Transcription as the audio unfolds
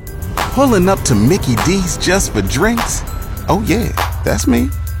Pulling up to Mickey D's just for drinks? Oh yeah, that's me.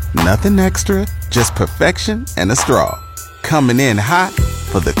 Nothing extra, just perfection and a straw. Coming in hot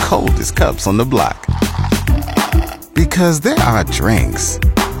for the coldest cups on the block. Because there are drinks.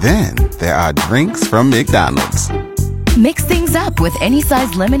 Then there are drinks from McDonald's. Mix things up with any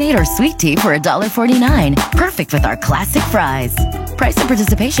size lemonade or sweet tea for $1.49. Perfect with our classic fries. Price and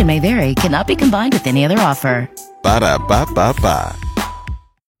participation may vary. Cannot be combined with any other offer. Ba-da-ba-ba-ba.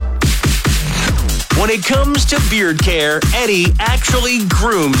 When it comes to beard care, Eddie actually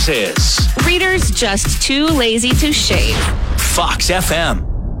grooms his. Reader's just too lazy to shave. Fox FM.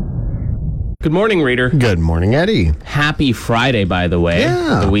 Good morning, Reader. Good morning, Eddie. Happy Friday, by the way.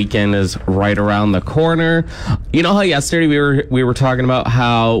 Yeah. The weekend is right around the corner. You know how yesterday we were talking about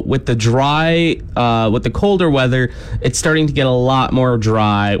how with the with the colder weather, it's starting to get a lot more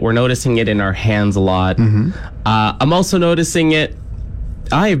dry. We're noticing it in our hands a lot. Mm-hmm. I'm also noticing it.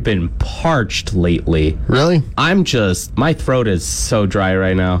 I've been parched lately. Really? My throat is so dry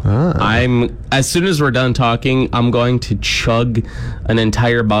right now. As soon as we're done talking, I'm going to chug an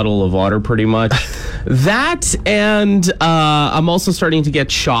entire bottle of water pretty much. That, and I'm also starting to get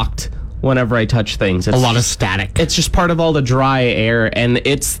shocked whenever I touch things. It's a lot of static. It's just part of all the dry air, and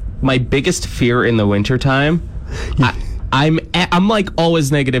it's my biggest fear in the wintertime. I'm like always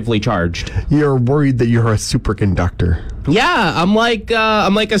negatively charged. You're worried that you're a superconductor. Yeah, I'm like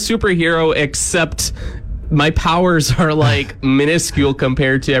a superhero, except my powers are like minuscule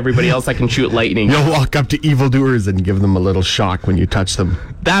compared to everybody else. I can shoot lightning. You'll walk up to evildoers and give them a little shock when you touch them.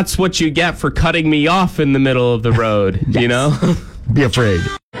 That's what you get for cutting me off in the middle of the road, You know? Be afraid.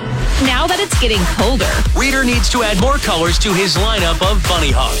 Now that it's getting colder, Reader needs to add more colors to his lineup of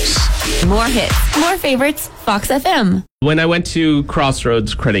bunny hugs. more hits, more favorites, Fox FM. When I went to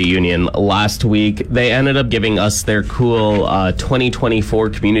Crossroads Credit Union last week, they ended up giving us their cool 2024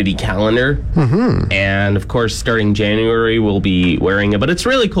 community calendar. Mm-hmm. And of course, starting January, we'll be wearing it. But it's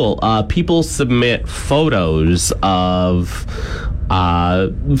really cool. People submit photos of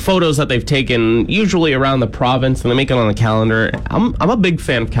photos that they've taken usually around the province, and they make it on the calendar. I'm a big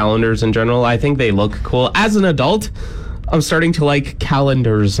fan of calendars in general. I think they look cool. As an adult, I'm starting to like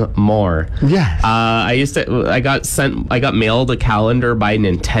calendars more. Yeah. I got mailed a calendar by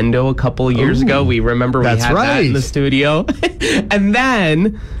Nintendo a couple of years ago. We remember we had that in the studio. And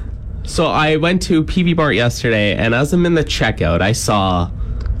then, so I went to PB Mart yesterday, and as I'm in the checkout, I saw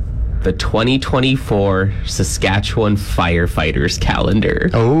the 2024 Saskatchewan Firefighters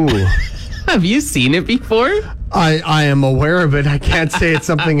calendar. Oh. Have you seen it before? I am aware of it. I can't say it's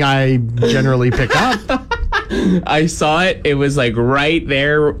something I generally pick up. I saw it. It was like right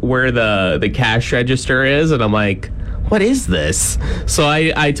there where the cash register is, and I'm like, what is this? So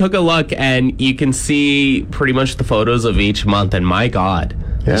I took a look, and you can see pretty much the photos of each month, and my God,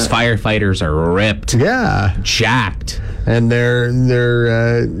 these firefighters are ripped. Yeah. Jacked. And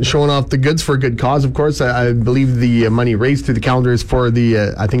they're showing off the goods for a good cause, of course. I believe the money raised through the calendar is for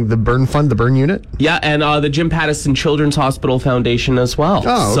the, I think, the burn fund, the burn unit. Yeah, and the Jim Pattison Children's Hospital Foundation as well.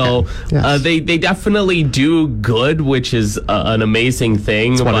 Oh, okay. So Yes. they definitely do good, which is an amazing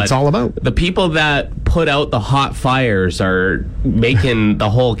thing. That's what it's all about. The people that put out the hot fires are making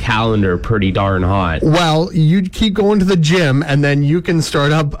the whole calendar pretty darn hot. Well, you keep going to the gym, and then you can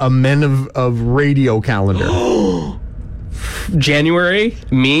start up a Men of Radio calendar. January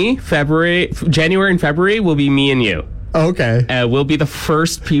and February will be me and you. Okay. We'll be the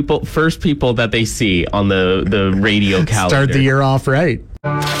first people that they see on the radio calendar. Start the year off right.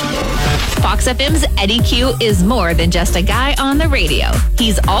 Fox FM's Eddie Q is more than just a guy on the radio.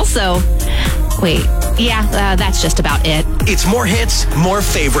 He's also... Wait, that's just about it. It's more hits, more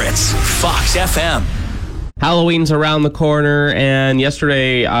favorites. Fox FM. Halloween's around the corner, and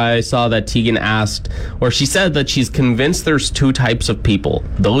yesterday I saw that Tegan she said that she's convinced there's two types of people.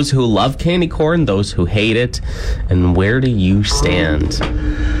 Those who love candy corn, those who hate it. And where do you stand?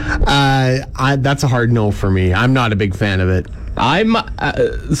 That's a hard no for me. I'm not a big fan of it.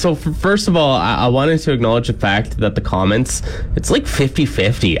 First of all, I wanted to acknowledge the fact that the comments, it's like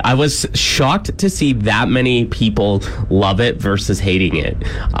 50-50. I was shocked to see that many people love it versus hating it.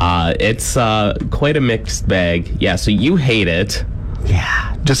 It's quite a mixed bag. Yeah, so you hate it.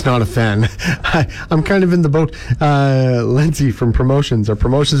 Yeah, just not a fan. I'm kind of in the boat. Lindsay from Promotions, our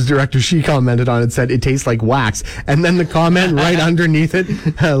promotions director, she commented on it, said it tastes like wax. And then the comment right underneath it,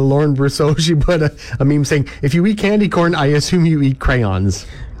 Lauren Brousseau, she put a meme saying, if you eat candy corn, I assume you eat crayons.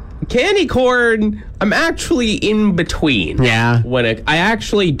 Candy corn, I'm actually in between. Yeah. I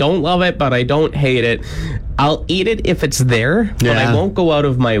actually don't love it, but I don't hate it. I'll eat it if it's there, but I won't go out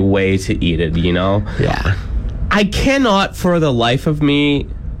of my way to eat it, you know? Yeah. I cannot, for the life of me,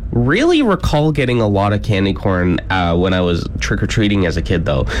 really recall getting a lot of candy corn when I was trick-or-treating as a kid,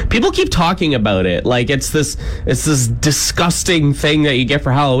 though. People keep talking about it like it's this disgusting thing that you get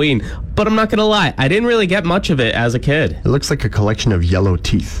for Halloween. But I'm not going to lie, I didn't really get much of it as a kid. It looks like a collection of yellow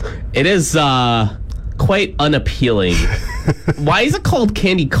teeth. It is quite unappealing. Why is it called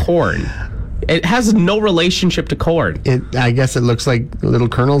candy corn? It has no relationship to corn. I guess it looks like little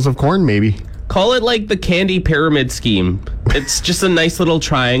kernels of corn, maybe. Call it like the candy pyramid scheme. It's just a nice little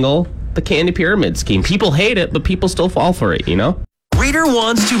triangle. The candy pyramid scheme. People hate it, but people still fall for it, you know? Reader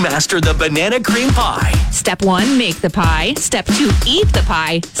wants to master the banana cream pie. Step 1, make the pie. Step 2, eat the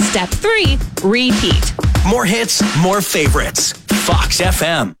pie. Step 3, repeat. More hits, more favorites. Fox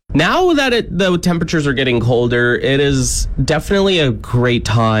FM. Now that the temperatures are getting colder, it is definitely a great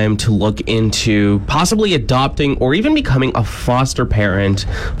time to look into possibly adopting or even becoming a foster parent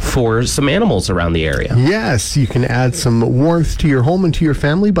for some animals around the area. Yes, you can add some warmth to your home and to your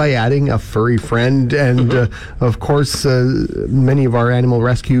family by adding a furry friend. And of course, many of our animal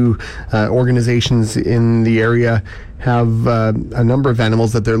rescue organizations in the area have a number of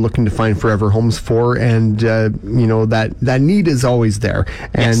animals that they're looking to find forever homes for, and that need is always there.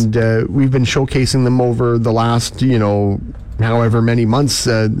 Yes. And we've been showcasing them over the last however many months,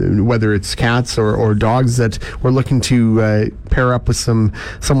 whether it's cats or dogs that we're looking to pair up with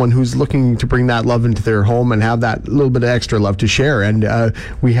someone who's looking to bring that love into their home and have that little bit of extra love to share. And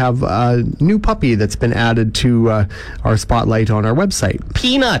we have a new puppy that's been added to our spotlight on our website.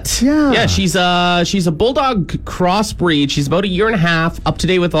 Peanut. Yeah, she's a bulldog crossbreed. She's about 1.5 years, up to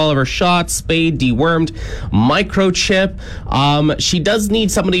date with all of her shots, spayed, dewormed, microchip. She does need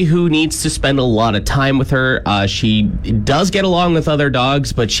somebody who needs to spend a lot of time with her. She does get along with other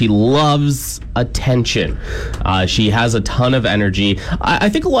dogs, but she loves attention. She has a ton of energy. I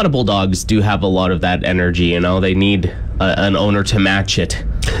think a lot of bulldogs do have a lot of that energy. They need an owner to match it.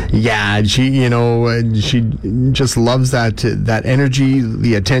 Yeah, she just loves that energy,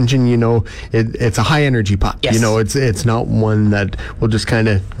 the attention. It's a high energy pup. Yes. It's not one that will just kind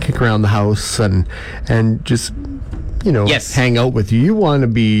of kick around the house and just yes, hang out with you. You want to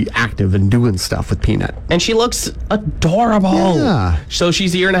be active and doing stuff with Peanut. And she looks adorable. Yeah. So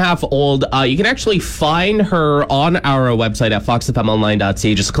she's 1.5 years old. You can actually find her on our website at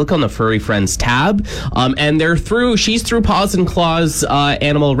foxfmonline.ca. Just click on the Furry Friends tab. And she's through Paws and Claws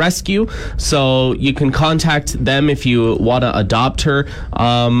Animal Rescue. So you can contact them if you want to adopt her.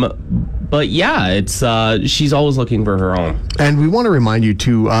 But yeah, she's always looking for her home. And we want to remind you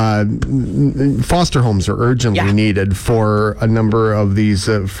too, foster homes are urgently needed for a number of these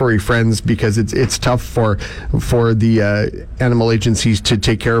furry friends, because it's tough for the animal agencies to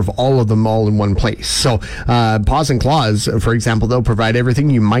take care of all of them all in one place. So Paws and Claws, for example, they'll provide everything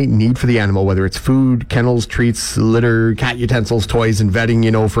you might need for the animal, whether it's food, kennels, treats, litter, cat utensils, toys, and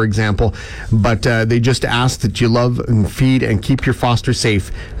vetting, for example. But they just ask that you love and feed and keep your foster safe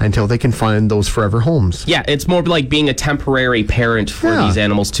until they can find those forever homes. Yeah, it's more like being a temporary parent for these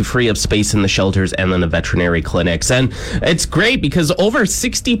animals to free up space in the shelters and then the veterinary clinics. And it's great because over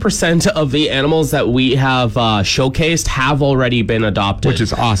 60% of the animals that we have showcased have already been adopted. Which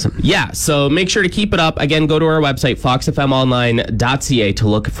is awesome. Yeah, so make sure to keep it up. Again, go to our website, foxfmonline.ca, to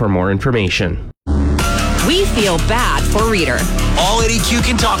look for more information. We feel bad for Reader. All Eddie Q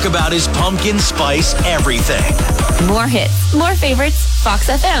can talk about is pumpkin spice everything. More hits, more favorites, Fox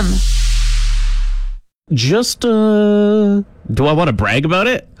FM. Just, do I want to brag about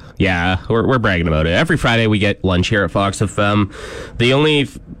it? Yeah, we're bragging about it. Every Friday we get lunch here at Fox FM. The only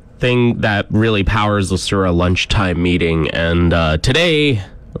thing that really powers us through a lunchtime meeting. And today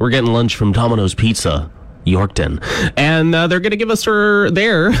we're getting lunch from Domino's Pizza, Yorkton, and they're going to give us their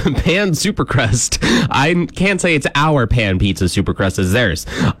pan supercrust. I can't say it's our pan pizza supercrust, it's theirs.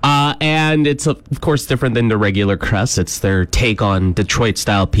 And it's, of course, different than the regular crust. It's their take on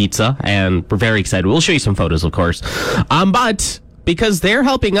Detroit-style pizza, and we're very excited. We'll show you some photos, of course. But because they're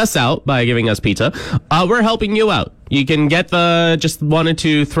helping us out by giving us pizza, we're helping you out. You can get just wanted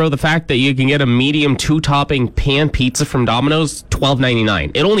to throw the fact that you can get a medium 2-topping pan pizza from Domino's,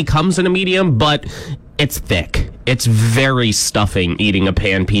 $12.99. It only comes in a medium, but it's thick. It's very stuffing eating a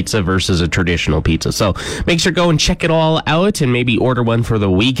pan pizza versus a traditional pizza. So make sure to go and check it all out and maybe order one for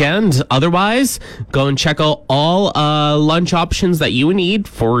the weekend. Otherwise, go and check out all lunch options that you need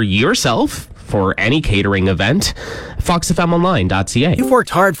for yourself for any catering event. foxfmonline.ca. You've worked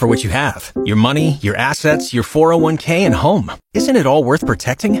hard for what you have. Your money, your assets, your 401k, and home. Isn't it all worth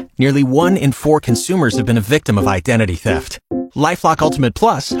protecting? Nearly 1 in 4 consumers have been a victim of identity theft. LifeLock Ultimate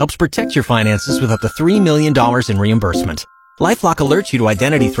Plus helps protect your finances with up to $3 million in reimbursement. LifeLock alerts you to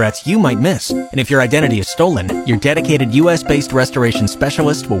identity threats you might miss. And if your identity is stolen, your dedicated U.S.-based restoration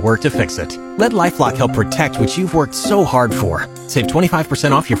specialist will work to fix it. Let LifeLock help protect what you've worked so hard for. Save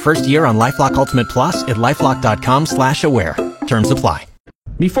 25% off your first year on LifeLock Ultimate Plus at LifeLock.com/aware. Terms apply.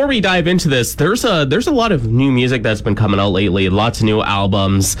 Before we dive into this, there's a lot of new music that's been coming out lately. Lots of new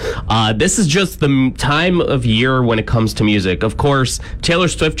albums. This is just the time of year when it comes to music. Of course, Taylor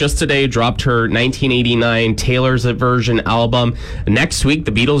Swift just today dropped her 1989 Taylor's Version album. Next week,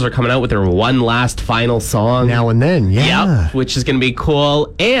 the Beatles are coming out with their one last final song. Now and then, yeah. Yep, which is going to be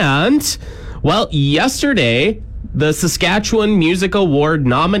cool. And, well, yesterday, the Saskatchewan Music Award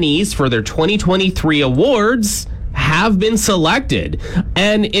nominees for their 2023 awards have been selected,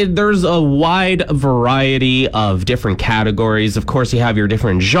 and there's a wide variety of different categories. Of course, you have your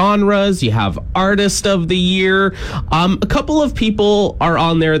different genres, you have Artist of the Year. A couple of people are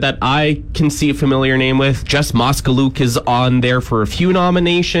on there that I can see a familiar name with. Jess Moskaluk is on there for a few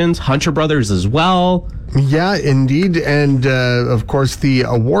nominations, Hunter Brothers as well. Yeah, indeed. And, of course, the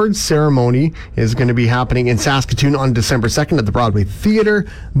awards ceremony is going to be happening in Saskatoon on December 2nd at the Broadway Theatre.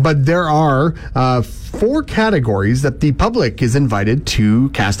 But there are 4 categories that the public is invited to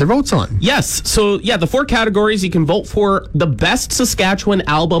cast their votes on. Yes. So, yeah, the 4 categories you can vote for: the Best Saskatchewan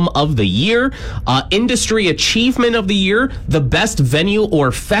Album of the Year, Industry Achievement of the Year, the Best Venue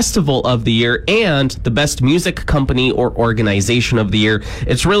or Festival of the Year, and the Best Music Company or Organization of the Year.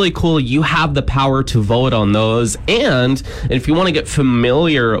 It's really cool. You have the power to vote on those. And if you want to get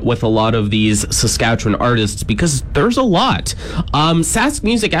familiar with a lot of these Saskatchewan artists, because there's a lot, Sask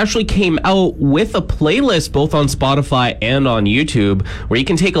Music actually came out with a playlist both on Spotify and on YouTube where you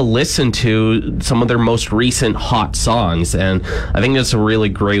can take a listen to some of their most recent hot songs. And I think that's a really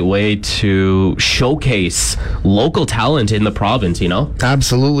great way to showcase local talent in the province, you know?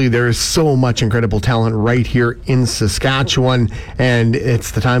 Absolutely. There is so much incredible talent right here in Saskatchewan, and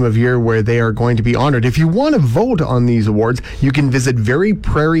it's the time of year where they are going to be honored. If you want to vote on these awards, you can visit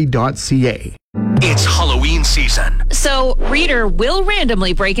veryprairie.ca. It's Halloween season. So, Reader will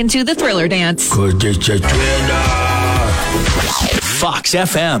randomly break into the Thriller dance. Fox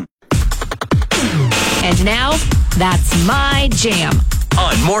FM. And now, that's my jam.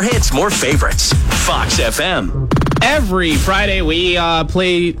 On More Hits, More Favorites. Fox FM. Every Friday, we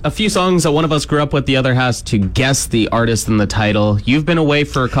play a few songs that one of us grew up with. The other has to guess the artist and the title. You've been away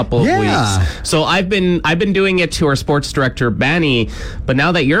for a couple of weeks, so I've been doing it to our sports director, Benny. But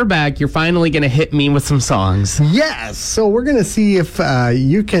now that you're back, you're finally going to hit me with some songs. Yes. So we're going to see if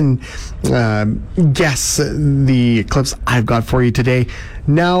you can guess the clips I've got for you today.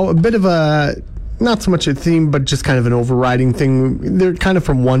 Now, a bit of a, not so much a theme, but just kind of an overriding thing. They're kind of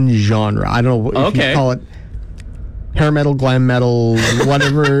from one genre. I don't know if you call it hair metal, glam metal,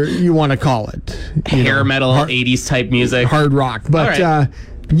 whatever you want to call it. Hair metal, 80s type music. Hard rock. But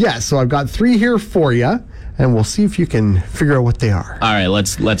yeah, so I've got 3 here for you, and we'll see if you can figure out what they are. All right,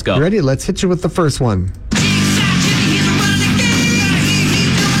 let's go. You ready? Let's hit you with the first one.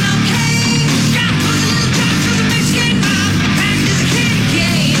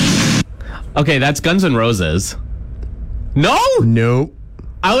 Okay, that's Guns N' Roses. No? Nope.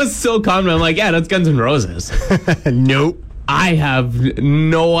 I was so confident. I'm like, yeah, that's Guns N' Roses. Nope. I have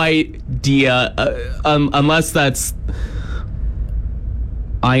no idea, unless that's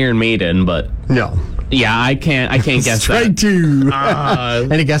Iron Maiden, but no. Yeah, I can't guess that. Try to.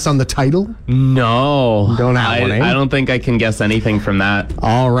 Any guess on the title? No. Don't have one, eh? I don't think I can guess anything from that.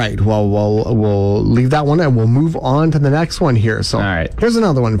 All right. Well, we'll leave that one and we'll move on to the next one here. So, all right. Here's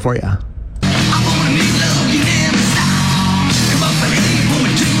another one for you.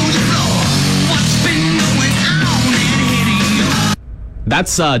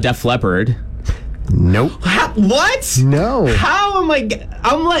 That's Def Leppard. Nope. What? No. How am I?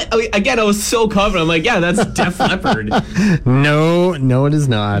 I'm like, again, I was so confident. I'm like, yeah, that's Def Leppard. No, it is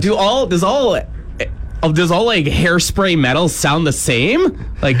not. Does all like hairspray metal sound the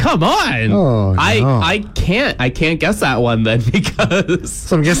same? Like, come on. Oh, no. I can't guess that one then, because.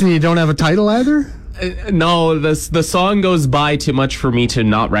 So I'm guessing you don't have a title either? No, the song goes by too much for me to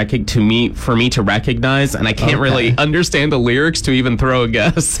for me to recognize, and I can't really understand the lyrics to even throw a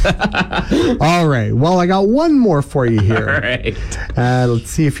guess. All right. Well, I got one more for you here. All right.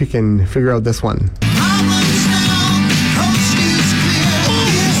 Let's see if you can figure out this one.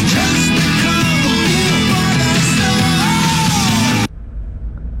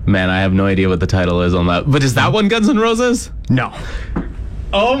 Man, I have no idea what the title is on that. But is that one Guns N' Roses? No.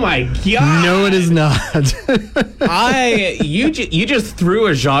 Oh my God. No, it is not. You just threw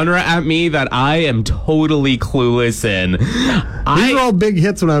a genre at me that I am totally clueless in. These were all big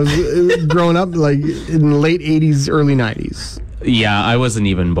hits when I was growing up, like in the late 80s, early 90s. Yeah, I wasn't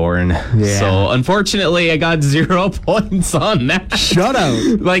even born. Yeah. So, unfortunately, I got 0 points on that. Shut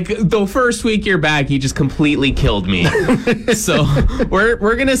out. Like, the first week you're back, you just completely killed me. So,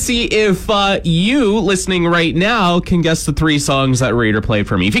 we're going to see if you, listening right now, can guess the 3 songs that Raider played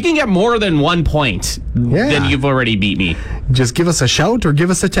for me. If you can get more than 1 point, then you've already beat me. Just give us a shout or give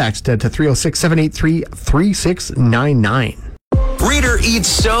us a text to 306-783-3699. Reader eats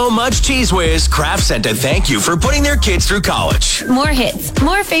so much Cheese Whiz, Kraft sent a thank you for putting their kids through college. More hits,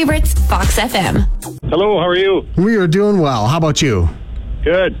 more favorites, Fox FM. Hello, how are you? We are doing well. How about you?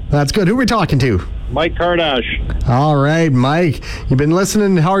 Good. That's good. Who are we talking to? Mike Kardash. All right, Mike. You've been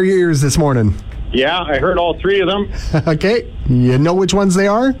listening. How are your ears this morning? Yeah, I heard all 3 of them. Okay. You know which ones they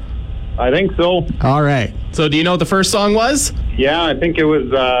are? I think so. All right. So do you know what the first song was? Yeah, I think it was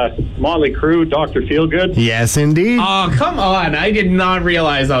Motley Crue, Dr. Feelgood. Yes, indeed. Oh, come on. I did not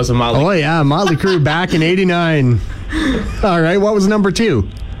realize that was a Motley Crue. Oh, yeah. Motley Crue back in 89. All right. What was number 2?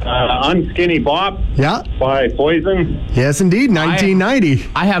 Unskinny Bop. Yeah. By Poison. Yes, indeed. 1990.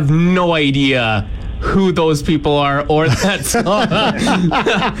 I have no idea who those people are or that song.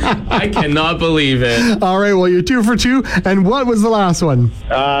 I cannot believe it. All right, well, you're 2 for 2. And what was the last one?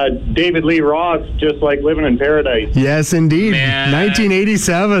 David Lee Roth, Just Like Living in Paradise. Yes, indeed. Man.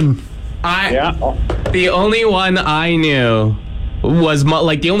 1987. The only one I knew was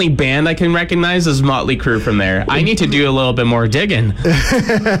the only band I can recognize is Motley Crue from there. I need to do a little bit more digging.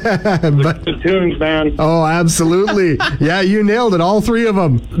 The tunes, man. Oh, absolutely. Yeah, you nailed it. All 3 of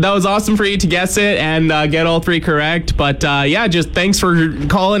them. That was awesome for you to guess it and get all 3 correct. But yeah, just thanks for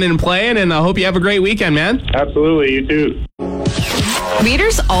calling and playing, and I hope you have a great weekend, man. Absolutely, you too.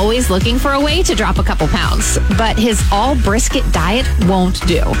 Reader's always looking for a way to drop a couple pounds, but his all brisket diet won't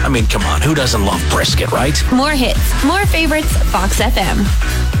do. I mean, come on, who doesn't love brisket, right? More hits, more favorites, Fox FM.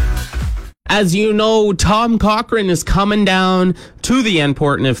 As you know, Tom Cochrane is coming down to the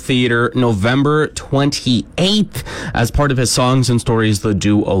Portneuf Theatre November 28th as part of his Songs and Stories The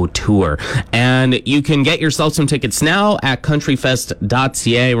Duo Tour. And you can get yourself some tickets now at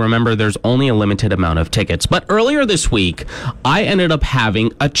countryfest.ca. Remember, there's only a limited amount of tickets. But earlier this week, I ended up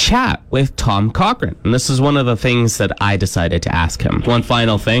having a chat with Tom Cochrane. And this is one of the things that I decided to ask him. One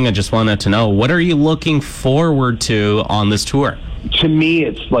final thing, I just wanted to know, what are you looking forward to on this tour? To me,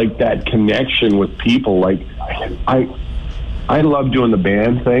 it's like that connection with people. Like, I love doing the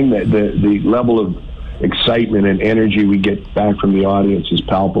band thing. The level of excitement and energy we get back from the audience is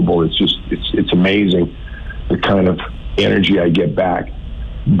palpable. It's amazing, the kind of energy I get back.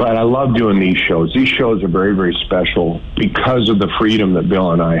 But I love doing these shows. These shows are very, very special because of the freedom that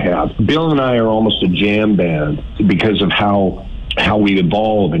Bill and I have. Bill and I are almost a jam band because of how we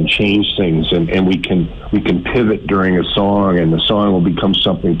evolve and change things, and we can pivot during a song, and the song will become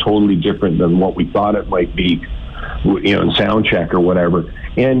something totally different than what we thought it might be, in sound check or whatever.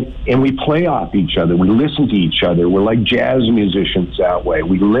 And we play off each other. We listen to each other. We're like jazz musicians that way.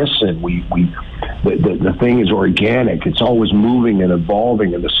 We listen. The thing is organic. It's always moving and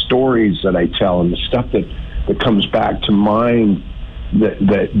evolving, and the stories that I tell and the stuff that comes back to mind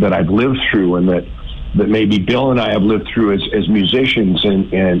that I've lived through and that maybe Bill and I have lived through as musicians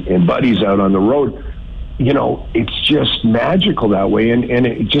and buddies out on the road, it's just magical that way.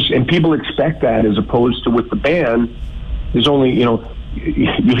 And people expect that, as opposed to with the band, there's only,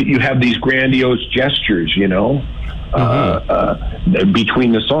 you have these grandiose gestures,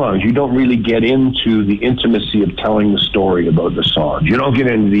 between the songs. You don't really get into the intimacy of telling the story about the songs. You don't get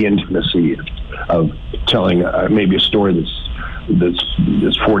into the intimacy of telling maybe a story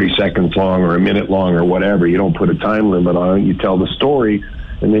that's 40 seconds long or a minute long or whatever. You don't put a time limit on it. You tell the story,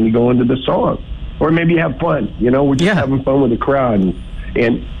 and then you go into the song. Or maybe you have fun. We're just having fun with the crowd.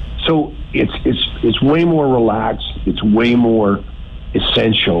 And so it's way more relaxed. It's way more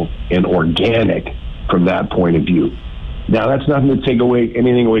essential and organic from that point of view. Now, that's nothing to take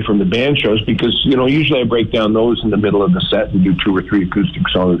anything away from the band shows, because, usually I break down those in the middle of the set and do 2 or 3 acoustic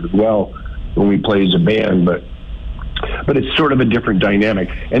songs as well when we play as a band. But it's sort of a different dynamic,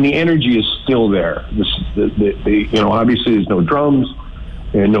 and the energy is still there. Obviously there's no drums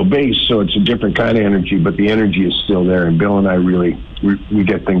and no bass, so it's a different kind of energy, but the energy is still there, and Bill and I we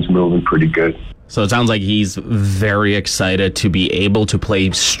get things moving pretty good. So it sounds like he's very excited to be able to play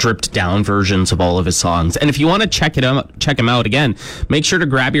stripped down versions of all of his songs. And if you want to check him out again, make sure to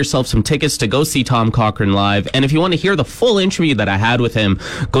grab yourself some tickets to go see Tom Cochrane live. And if you want to hear the full interview that I had with him,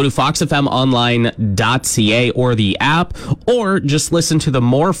 go to foxfmonline.ca or the app, or just listen to the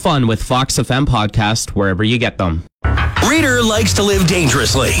More Fun with Fox FM podcast wherever you get them. Reader likes to live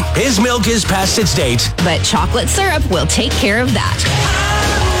dangerously. His milk is past its date. But chocolate syrup will take care of that.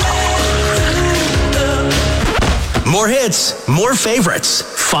 More hits, more favorites.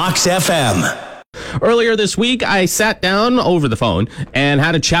 Fox FM. Earlier this week, I sat down over the phone and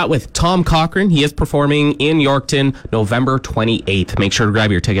had a chat with Tom Cochrane. He is performing in Yorkton November 28th. Make sure to grab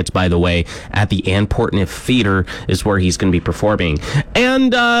your tickets, by the way, at the Ann Portniff Theatre is where he's going to be performing.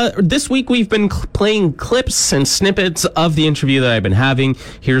 And this week, we've been playing clips and snippets of the interview that I've been having.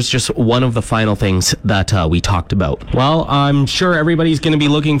 Here's just one of the final things that we talked about. Well, I'm sure everybody's going to be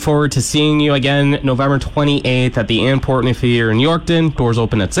looking forward to seeing you again November 28th at the Ann Portniff Theatre in Yorkton. Doors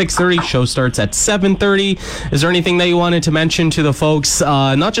open at 6:30. Show starts at 7:30. Is there anything that you wanted to mention to the folks,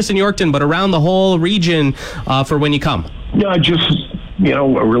 not just in Yorkton, but around the whole region for when you come? No, just,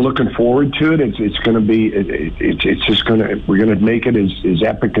 we're looking forward to it. It's going to be, it's just going to, we're going to make it as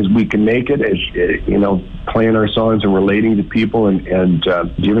epic as we can make it, as, playing our songs and relating to people and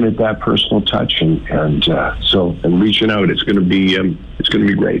giving it that personal touch and reaching out. It's going to be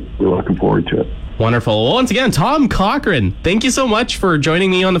great. We're looking forward to it. Wonderful. Well, once again, Tom Cochrane, thank you so much for joining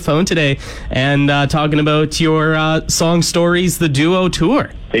me on the phone today and talking about your Song Stories, the Duo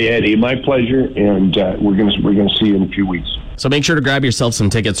Tour. Hey, Eddie, my pleasure, and we're gonna see you in a few weeks. So make sure to grab yourself some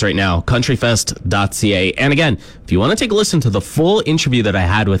tickets right now, countryfest.ca. And again, if you want to take a listen to the full interview that I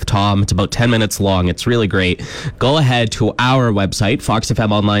had with Tom, it's about 10 minutes long. It's really great. Go ahead to our website,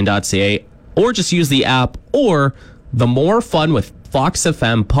 foxfmonline.ca, or just use the app or the More Fun with Fox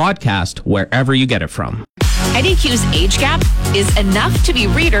FM podcast, wherever you get it from. Eddie Q's age gap is enough to be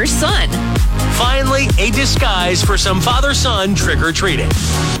Reader's son. Finally, a disguise for some father-son trick-or-treating.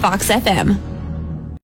 Fox FM.